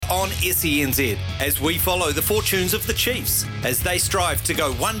on SENZ as we follow the fortunes of the Chiefs as they strive to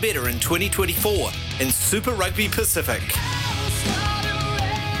go one better in 2024 in Super Rugby Pacific.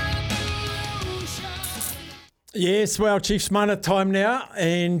 Yes, well, Chiefs mana time now,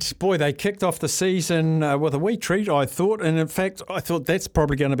 and boy, they kicked off the season with a wee treat, I thought, and in fact, I thought that's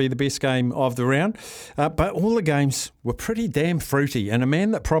probably going to be the best game of the round, but all the games were pretty damn fruity, and a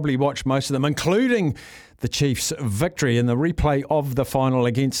man that probably watched most of them, including the Chiefs' victory in the replay of the final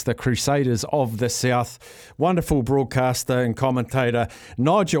against the Crusaders of the South. Wonderful broadcaster and commentator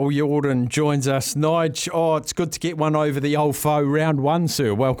Nigel Yalden joins us. Nigel, it's good to get one over the old foe. Round one,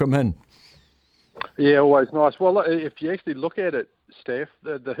 sir. Welcome in. Yeah, always nice. Well, if you actually look at it, Steph,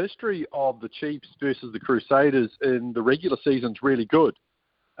 the history of the Chiefs versus the Crusaders in the regular season is really good.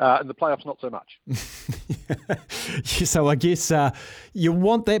 In the playoffs, not so much. So I guess you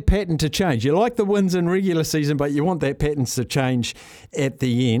want that pattern to change. You like the wins in regular season, but you want that pattern to change at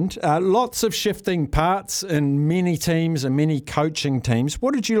the end. Lots of shifting parts in many teams and many coaching teams.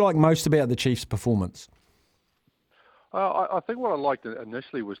 What did you like most about the Chiefs' performance? I think what I liked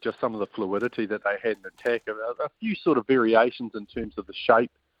initially was just some of the fluidity that they had in attack. A few sort of variations in terms of the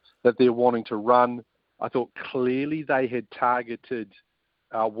shape that they're wanting to run. I thought clearly they had targeted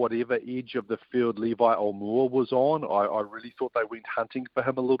whatever edge of the field Levi Olmour was on. I really thought they went hunting for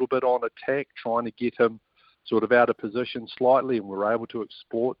him a little bit on attack, trying to get him sort of out of position slightly, and were able to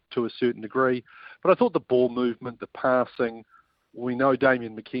exploit to a certain degree. But I thought the ball movement, the passing, we know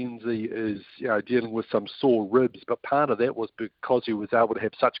Damien McKenzie is dealing with some sore ribs, but part of that was because he was able to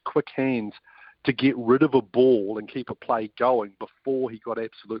have such quick hands to get rid of a ball and keep a play going before he got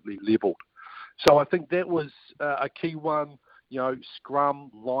absolutely levelled. So I think that was a key one. Scrum,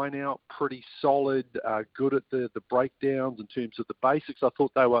 line out, pretty solid, good at the breakdowns in terms of the basics. I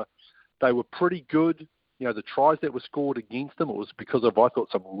thought they were pretty good. The tries that were scored against them, it was because of, I thought,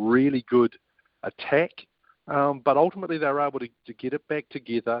 some really good attack. But ultimately, they were able to get it back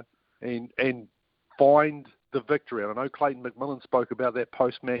together and find the victory. And I know Clayton McMillan spoke about that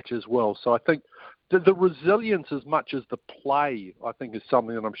post-match as well. So I think the resilience as much as the play, I think, is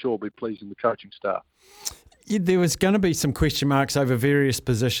something that I'm sure will be pleasing the coaching staff. Yeah, there was going to be some question marks over various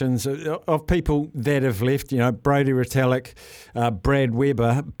positions of people that have left, Brodie Retallick, Brad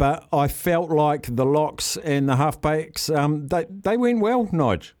Weber, but I felt like the locks and the halfbacks, they went well,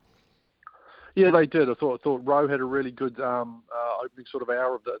 Nige. Yeah, they did. I thought Rowe had a really good opening sort of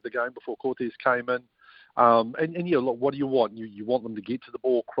hour of the game before Cortez came in. Look, what do you want? You want them to get to the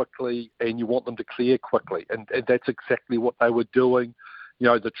ball quickly, and you want them to clear quickly, and that's exactly what they were doing.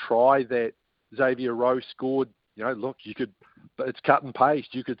 The try that Xavier Rowe scored, look, it's cut and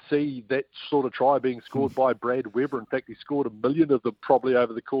paste. You could see that sort of try being scored by Brad Weber. In fact, he scored 1 million of them probably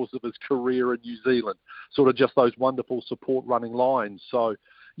over the course of his career in New Zealand. Sort of just those wonderful support running lines. So,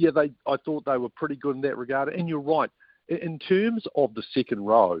 yeah, I thought they were pretty good in that regard. And you're right. In terms of the second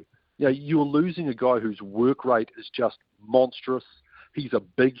row, you're losing a guy whose work rate is just monstrous. He's a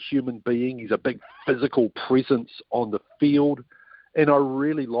big human being. He's a big physical presence on the field. And I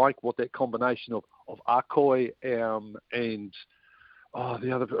really like what that combination of Akoi and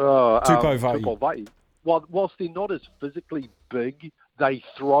the other Tupou. Whilst they're not as physically big, they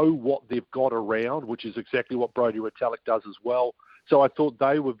throw what they've got around, which is exactly what Brodie Retallick does as well. So I thought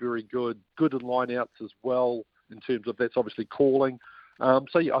they were very good in line-outs as well in terms of that's obviously calling. I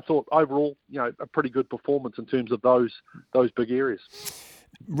thought overall, a pretty good performance in terms of those big areas.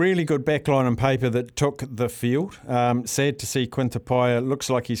 Really good backline on paper that took the field. Sad to see Quinn Tupaia. Looks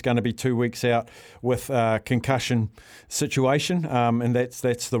like he's going to be 2 weeks out with a concussion situation, and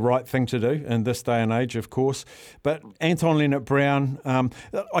that's the right thing to do in this day and age, of course. But Anton Leonard-Brown,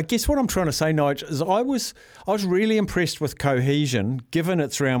 I guess what I'm trying to say, Nigel, is I was really impressed with cohesion, given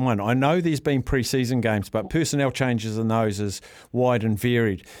it's round one. I know there's been pre-season games, but personnel changes in those is wide and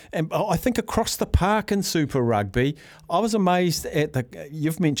varied. And I think across the park in Super Rugby, I was amazed at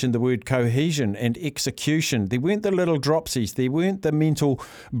you've mentioned the word cohesion and execution. There weren't the little dropsies. There weren't the mental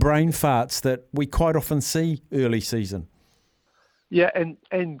brain farts that we quite often see early season. Yeah,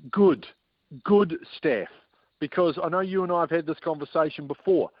 and good staff. Because I know you and I have had this conversation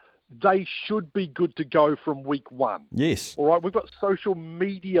before. They should be good to go from week one. Yes. All right, we've got social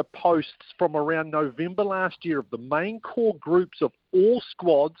media posts from around November last year of the main core groups of all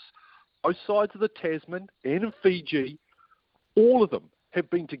squads, both sides of the Tasman and in Fiji. All of them have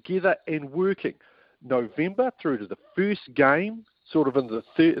been together and working. November through to the first game, sort of in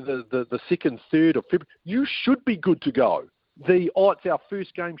the second, third of February, you should be good to go. It's our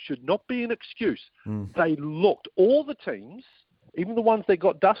first game should not be an excuse. They looked, all the teams, even the ones that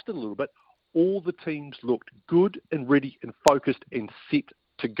got dusted a little bit, all the teams looked good and ready and focused and set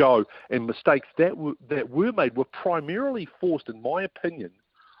to go, and mistakes that were made were primarily forced, in my opinion,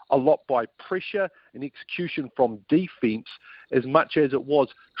 a lot by pressure and execution from defence as much as it was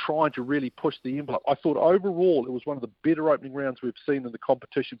trying to really push the envelope. I thought overall it was one of the better opening rounds we've seen in the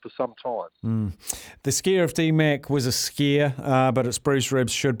competition for some time. The scare of DMAC was a scare, but its bruised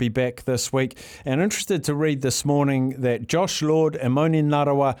ribs should be back this week. And interested to read this morning that Josh Lord, Amoni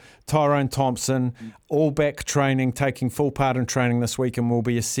Narawa, Tyrone Thompson, all back training, taking full part in training this week and will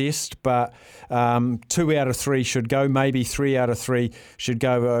be assessed. But 2 out of 3 should go, maybe 3 out of 3 should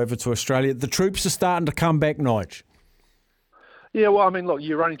go over to Australia. The troops are starting to come back, Nige. Yeah, well, I mean, look,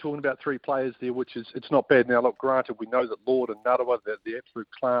 you're only talking about 3 players there, which is, it's not bad. Now, look, granted, we know that Lord and Narawa, the absolute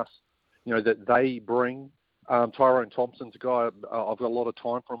class, that they bring. Tyrone Thompson's a guy I've got a lot of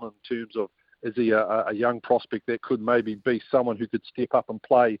time from him in terms of, is he a young prospect that could maybe be someone who could step up and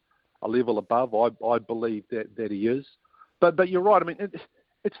play a level above? I believe that he is. But you're right. I mean,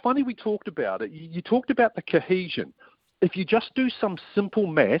 it's funny we talked about it. You talked about the cohesion. If you just do some simple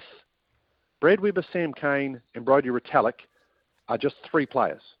math, Brad Weber, Sam Cane, and Brodie Retallick are just 3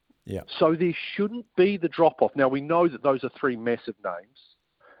 players. Yeah. So there shouldn't be the drop-off. Now, we know that those are 3 massive names,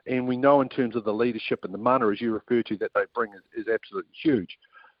 and we know in terms of the leadership and the mana, as you refer to, that they bring is absolutely huge.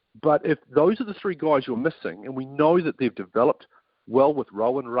 But if those are the 3 guys you're missing, and we know that they've developed well with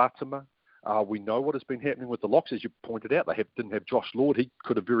Rowan Ratama, we know what has been happening with the locks, as you pointed out. They didn't have Josh Lord. He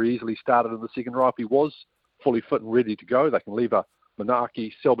could have very easily started in the second row if he was fully fit and ready to go. They can leave a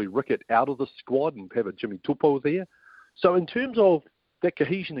Manaki, Selby Rickett out of the squad and have a Jimmy Tupo there. So in terms of that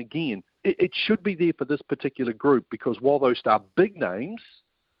cohesion again, it should be there for this particular group, because while those are big names,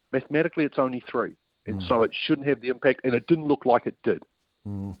 mathematically it's only 3. And so it shouldn't have the impact, and it didn't look like it did.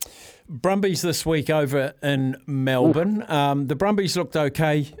 Brumbies this week over in Melbourne. The Brumbies looked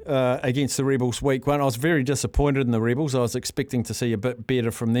okay against the Rebels week 1. I was very disappointed in the Rebels. I was expecting to see a bit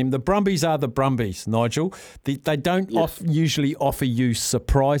better from them. The Brumbies are the Brumbies, Nigel. They don't usually offer you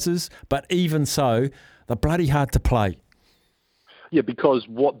surprises, but even so, they're bloody hard to play. Yeah, because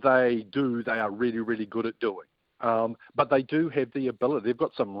what they do, they are really, really good at doing. But they do have the ability. They've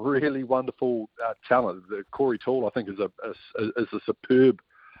got some really wonderful talent. Corey Toole, I think, is a superb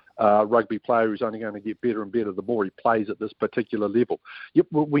rugby player who's only going to get better and better the more he plays at this particular level. Yep,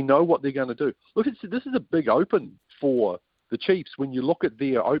 we know what they're going to do. Look, this is a big open for the Chiefs. When you look at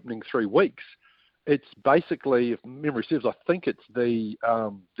their opening 3 weeks, it's basically, if memory serves, I think it's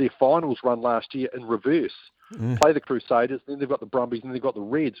their finals run last year in reverse. Play the Crusaders, then they've got the Brumbies, and then they've got the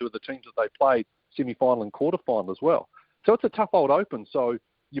Reds, who are the teams that they played semi-final and quarter-final as well. So it's a tough old open. So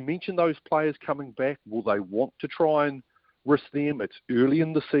you mentioned those players coming back. Will they want to try and risk them? It's early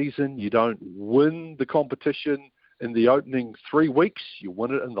in the season. You don't win the competition in the opening 3 weeks. You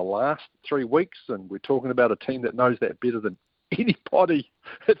win it in the last 3 weeks, and we're talking about a team that knows that better than anybody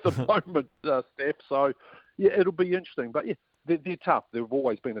at the moment, Steph. So, yeah, it'll be interesting. But, yeah, they're tough. They've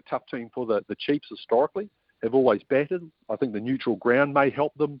always been a tough team for the Chiefs historically. Have always batted. I think the neutral ground may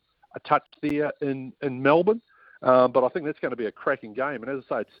help them a touch there in Melbourne. But I think that's going to be a cracking game. And as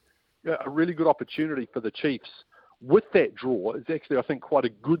I say, it's a really good opportunity for the Chiefs. With that draw, it's actually, I think, quite a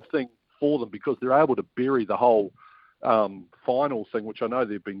good thing for them, because they're able to bury the whole final thing, which I know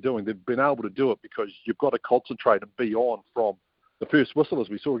they've been doing. They've been able to do it because you've got to concentrate and be on from the first whistle, as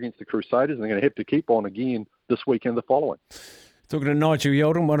we saw against the Crusaders, and they're going to have to keep on again this week and the following. Talking to Nigel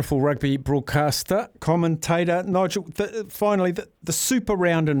Yalden, wonderful rugby broadcaster, commentator. Nigel, finally, the Super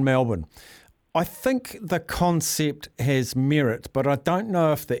Round in Melbourne. I think the concept has merit, but I don't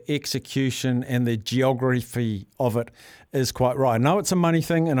know if the execution and the geography of it is quite right. I know it's a money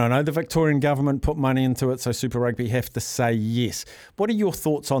thing, and I know the Victorian government put money into it, so Super Rugby have to say yes. What are your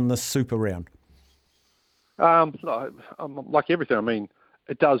thoughts on this Super Round? Like everything, I mean,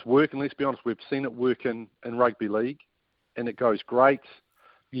 it does work, and let's be honest, we've seen it work in rugby league. And it goes great.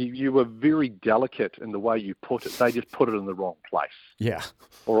 You were very delicate in the way you put it. They just put it in the wrong place. Yeah.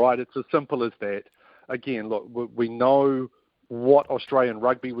 All right, it's as simple as that. Again, look, we know what Australian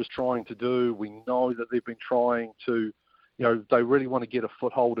rugby was trying to do. We know that they've been trying to, they really want to get a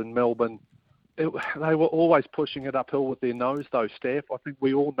foothold in Melbourne. They were always pushing it uphill with their nose, though, Steph. I think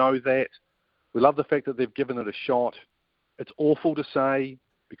we all know that. We love the fact that they've given it a shot. It's awful to say,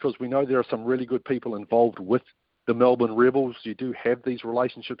 because we know there are some really good people involved with the Melbourne Rebels. You do have these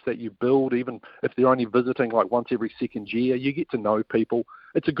relationships that you build, even if they're only visiting like once every second year. You get to know people.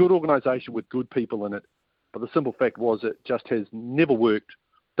 It's a good organisation with good people in it. But the simple fact was it just has never worked.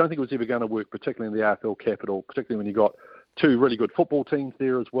 Don't think it was ever going to work, particularly in the AFL capital, particularly when you've got 2 really good football teams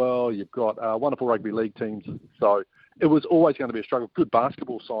there as well. You've got wonderful rugby league teams. So it was always going to be a struggle. Good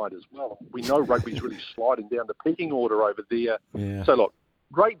basketball side as well. We know rugby's really sliding down the pecking order over there. Yeah. So look,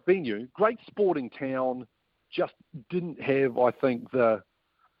 great venue, great sporting town, just didn't have, I think, the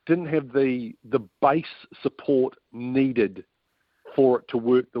base support needed for it to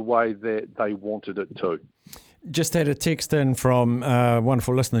work the way that they wanted it to. Just had a text in from a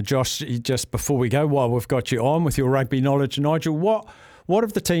wonderful listener, Josh, just before we go, while we've got you on with your rugby knowledge. Nigel, what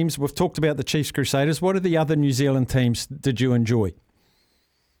of the teams, we've talked about the Chiefs Crusaders, what of the other New Zealand teams did you enjoy?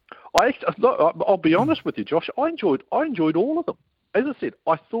 I'll be honest with you, Josh, I enjoyed all of them. As I said,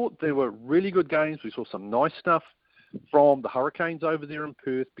 I thought there were really good games. We saw some nice stuff from the Hurricanes over there in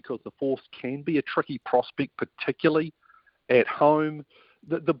Perth, because the Force can be a tricky prospect, particularly at home.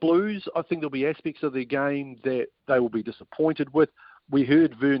 The Blues, I think there'll be aspects of their game that they will be disappointed with. We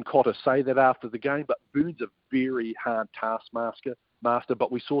heard Vern Cotter say that after the game, but Vern's a very hard taskmaster,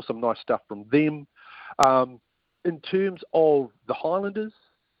 but we saw some nice stuff from them. In terms of the Highlanders,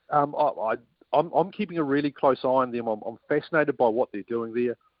 I'm keeping a really close eye on them. I'm fascinated by what they're doing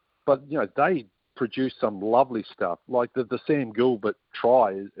there. But, they produced some lovely stuff. Like the Sam Gilbert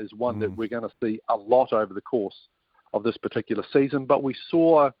try is one that we're going to see a lot over the course of this particular season. But we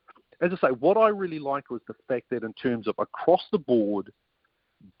saw, as I say, what I really liked was the fact that in terms of across the board,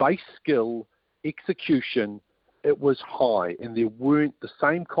 base skill, execution, it was high. And there weren't the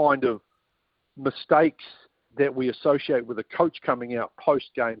same kind of mistakes that we associate with a coach coming out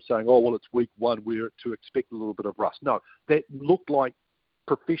post-game saying, oh, well, it's week one, we're to expect a little bit of rust. No, that looked like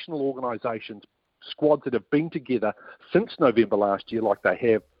professional organisations, squads that have been together since November last year like they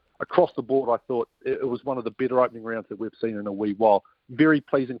have. Across the board, I thought it was one of the better opening rounds that we've seen in a wee while. Very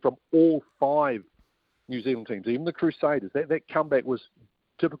pleasing from all 5 New Zealand teams, even the Crusaders. That comeback was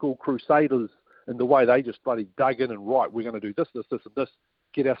typical Crusaders in the way they just bloody dug in and, right, we're going to do this, and this,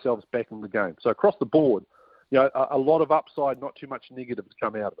 get ourselves back in the game. So across the board, a lot of upside, not too much negative to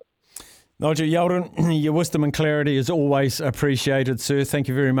come out of it. Nigel Yalden, your wisdom and clarity is always appreciated, sir. Thank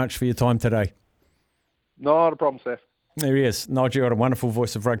you very much for your time today. Not a problem, Seth. There he is. Nigel, a wonderful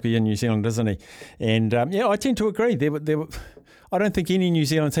voice of rugby in New Zealand, isn't he? And, I tend to agree. There were, I don't think any New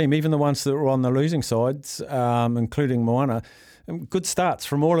Zealand team, even the ones that were on the losing sides, including Moana, good starts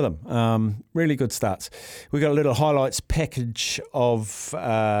from all of them. Really good starts. We got a little highlights package of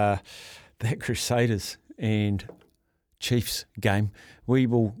the Crusaders and Chiefs game.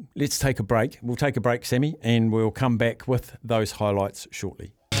 Let's take a break. We'll take a break, Sammy, and we'll come back with those highlights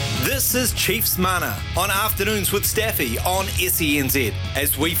shortly. This is Chiefs Mana on Afternoons with Staffy on SENZ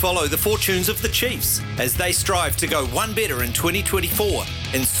as we follow the fortunes of the Chiefs as they strive to go one better in 2024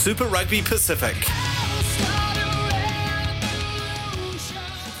 in Super Rugby Pacific.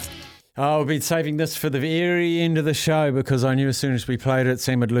 We've been saving this for the very end of the show because I knew as soon as we played it,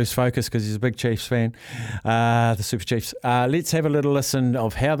 Sam would lose focus because he's a big Chiefs fan, the Super Chiefs. Let's have a little listen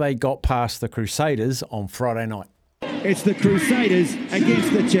of how they got past the Crusaders on Friday night. It's the Crusaders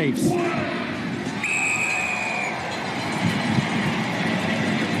against the Chiefs.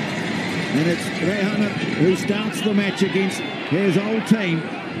 And it's Rehana who starts the match against his old team.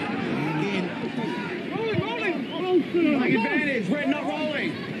 Take advantage, we're not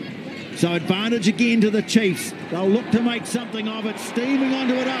rolling. So advantage again to the Chiefs. They'll look to make something of it. Steaming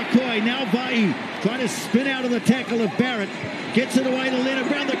onto it, Arkoi. Now Vai trying to spin out of the tackle of Barrett. Gets it away to Leonard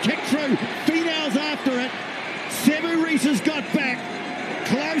Brown. The kick through. Finau's after it. Sevu Reece has got back.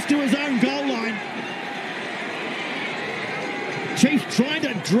 Close to his own goal line. Chiefs trying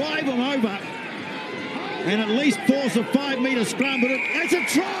to drive him over. And at least force a 5-metre scrum. But it's a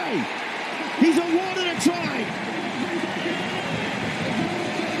try. He's awarded a try.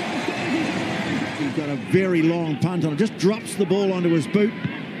 He's got a very long punt on it. Just drops the ball onto his boot.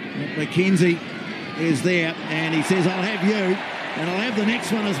 McKenzie is there. And he says, I'll have you. And I'll have the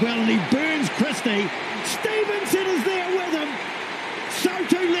next one as well. And he burns Christie. Stevenson is there with him. So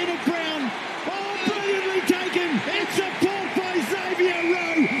too Leonard Brown. Oh, brilliantly taken. It's a ball by Xavier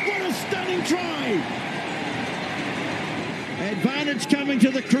Rowe. What a stunning try. Advantage coming to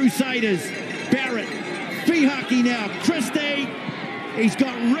the Crusaders. Barrett. Fihaki now. Christie. He's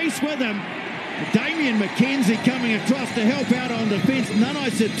got Reece with him. Damien McKenzie coming across to help out on defence. Nanai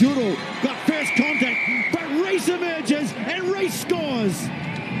Saturo got first contact. But Reece emerges and Reece scores.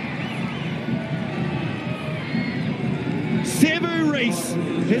 Sevu Reece,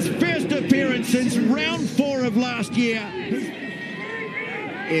 his first appearance since round 4 of last year.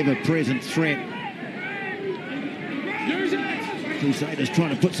 Ever-present threat. Crusaders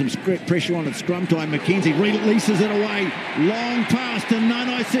trying to put some pressure on at scrum time. McKenzie releases it away. Long pass to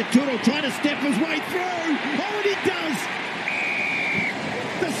Nanai Seturo trying to step his way through. Oh, and he does!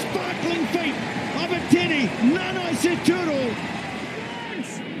 The sparkling feet of Ateni. Nanai Seturo.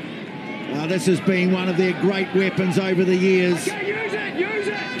 This has been one of their great weapons over the years. Okay, use it!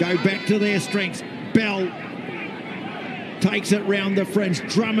 go back to their strengths. Bell takes it round the fringe.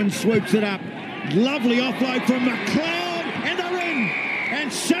 Drummond swoops it up. Lovely offload from McLeod, and they're in.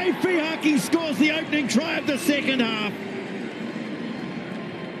 And Shea Fihaki scores the opening try of the second half.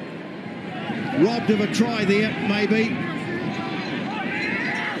 Robbed of a try there, maybe.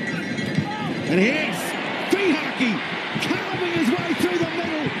 And here's Fihaki carving his way through the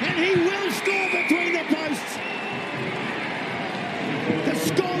middle, and he will score between the posts. The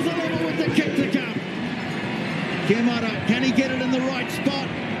score's a level with the kick to come. Kemara, can he get it in the right spot?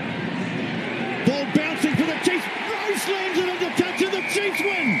 Ball bouncing for the Chiefs. Rowe slams it into touch, and the Chiefs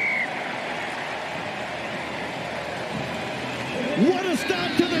win. What a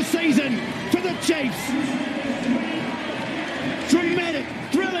start to the season for the Chiefs. Dramatic,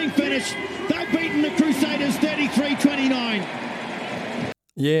 thrilling finish. They've beaten the Crusaders 33-29.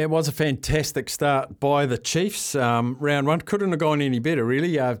 Yeah, it was a fantastic start by the Chiefs. Round one couldn't have gone any better,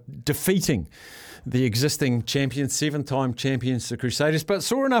 really, defeating the existing champions, 7-time champions, the Crusaders. But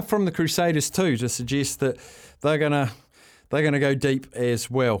saw enough from the Crusaders too to suggest that they're going to go deep as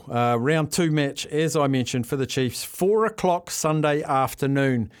well. Round two match, as I mentioned, for the Chiefs, 4 o'clock Sunday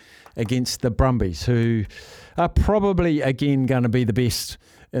afternoon against the Brumbies, who are probably again going to be the best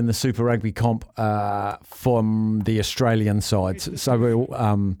in the Super Rugby comp from the Australian sides. So,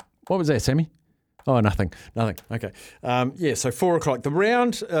 what was that, Sammy? Oh, nothing. Okay. So 4 o'clock.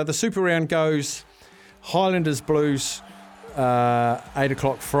 The Super round goes Highlanders Blues, 8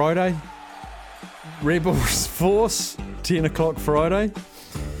 o'clock Friday. Rebels Force, 10 o'clock Friday.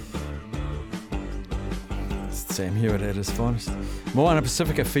 Sam Hewitt at his finest. Moana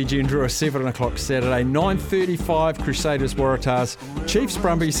Pacifica, Fiji and Drua, 7 o'clock Saturday. 9:35 Crusaders Waratahs. Chiefs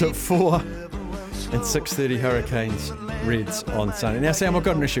Brumbies at 4. And 6:30 Hurricanes Reds on Sunday. Now, Sam, I've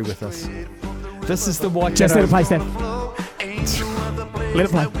got an issue with this. This is the Waikato. Just let it play, Steph. Let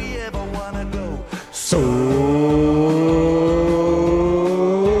it play. So,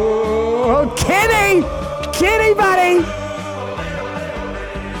 Kenny, buddy.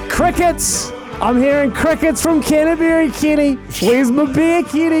 Crickets. I'm hearing crickets from Canterbury, Kenny. Where's my beer,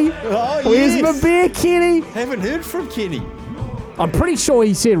 Kenny? Oh, Where's yes. my beer, Kenny? Haven't heard from Kenny. I'm pretty sure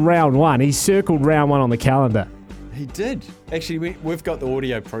he said round one. He circled round one on the calendar. He did. Actually, we've got the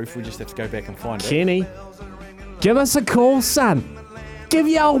audio proof. We just have to go back and find it. Kenny, give us a call, son. Give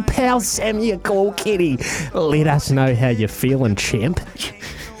your old pal Sammy a call, Kenny. Let us know how you're feeling, champ.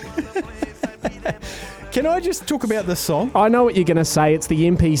 Can I just talk about this song? I know what you're going to say. It's the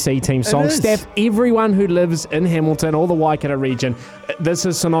NPC team song. Steph, everyone who lives in Hamilton or the Waikato region, this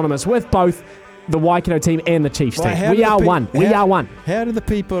is synonymous with both the Waikato team and the Chiefs team. We are one. We are one. How do the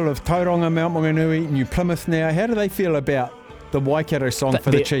people of Tauranga, Mount Maunganui, New Plymouth now, how do they feel about the Waikato song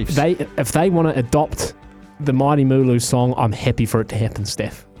for the Chiefs? If they want to adopt the Mighty Mulu song, I'm happy for it to happen,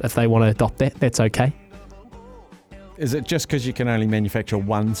 Steph. If they want to adopt that, that's okay. Is it just because you can only manufacture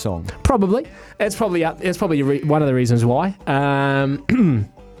one song? Probably. It's probably one of the reasons why. And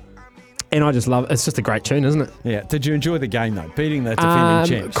I just love it. It's just a great tune, isn't it? Yeah. Did you enjoy the game, though? Beating the defending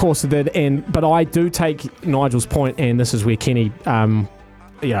champs? Of course I did. But I do take Nigel's point, and this is where Kenny, I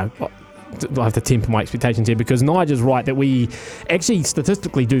have to temper my expectations here, because Nigel's right that we actually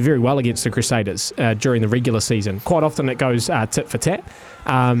statistically do very well against the Crusaders during the regular season. Quite often it goes tit for tat.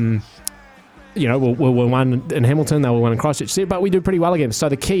 We'll win in Hamilton, they'll win in Christchurch, but we do pretty well against them. So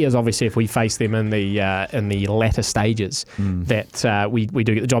the key is obviously if we face them in the latter stages that we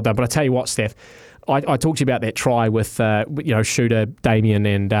do get the job done. But I tell you what, Steph, I talked to you about that try with Shooter, Damien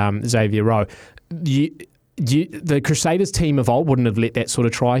and Xavier Rowe. The Crusaders team of old wouldn't have let that sort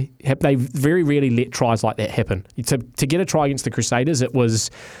of try happen. They very rarely let tries like that happen. To get a try against the Crusaders, it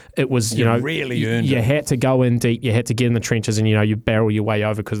was really earned you it. had to go in deep, you had to get in the trenches, and you barrel your way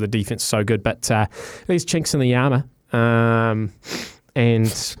over because the defense is so good. But there's chinks in the armour, and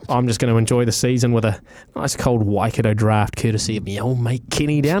I'm just going to enjoy the season with a nice cold Waikato draft, courtesy of my old mate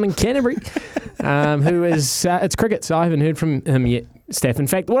Kenny down in Canterbury, who is it's cricket, so I haven't heard from him yet, Steph. In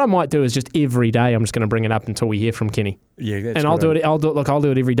fact, what I might do is just every day I'm just going to bring it up until we hear from Kenny. Yeah, that's and I'll do it. I'll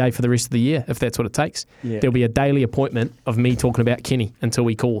do it every day for the rest of the year if that's what it takes. Yeah. There'll be a daily appointment of me talking about Kenny until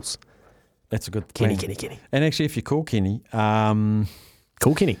he calls. That's a good plan. Kenny. And actually, if you call Kenny,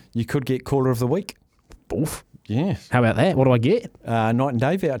 you could get Caller of the Week. Oof. Yes. How about that? What do I get? Night and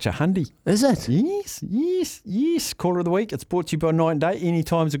Day voucher, Hundy. Is it? Yes. Caller of the Week. It's brought to you by Night and Day.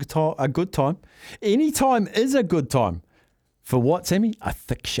 Anytime's a good time. Anytime is a good time. For what, Sammy? A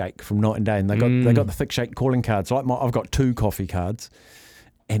thick shake from Night and Day. And they got the thick shake calling cards. I've got 2 coffee cards.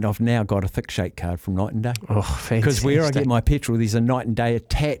 And I've now got a thick shake card from Night and Day. Oh, fantastic. Because where I get my petrol, there's a Night and Day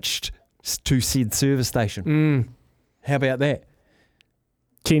attached to said service station. How about that?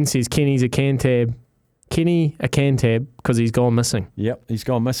 Ken says Kenny's a Cantab. Kenny a Cantab because he's gone missing. Yep, he's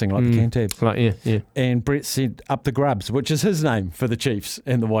gone missing like the Cantab. Like, yeah. And Brett said up the Grubs, which is his name for the Chiefs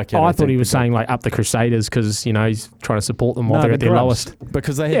and the Waikato. Oh, I thought he was saying like up the Crusaders because, he's trying to support them while they're at their lowest.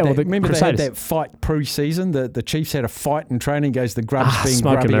 Because they had remember Crusaders. They had that fight pre-season? The Chiefs had a fight in training, goes the Grubs being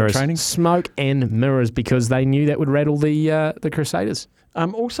grubby in training. Smoke and mirrors because they knew that would rattle the Crusaders.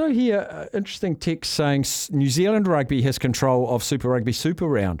 Also here, interesting text saying New Zealand Rugby has control of Super Rugby Super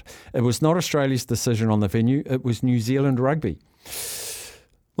Round. It was not Australia's decision on the venue. It was New Zealand Rugby.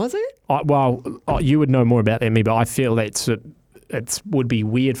 Was it? You would know more about that than me, but I feel that it would be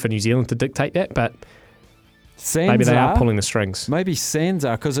weird for New Zealand to dictate that, but maybe they are pulling the strings. Maybe Sands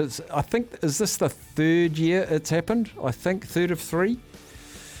are, because is this the third year it's happened? I think third of 3.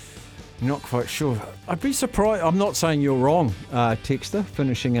 Not quite sure. I'd be surprised. I'm not saying you're wrong, Texter,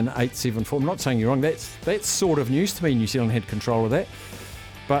 finishing in 874. I'm not saying you're wrong. That's sort of news to me. New Zealand had control of that.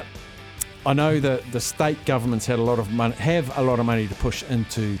 But I know that the state governments have a lot of money to push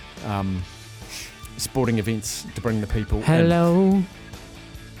into sporting events to bring the people in.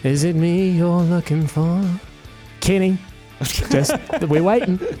 Is it me you're looking for? Kenny. We're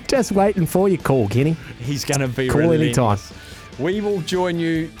waiting. Just waiting for your call, Kenny. He's going to be call anytime. We will join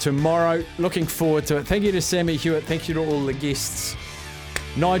you tomorrow. Looking forward to it. Thank you to Sammy Hewitt. Thank you to all the guests,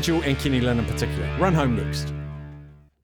 Nigel and Kenny Lynn in particular. Run home next.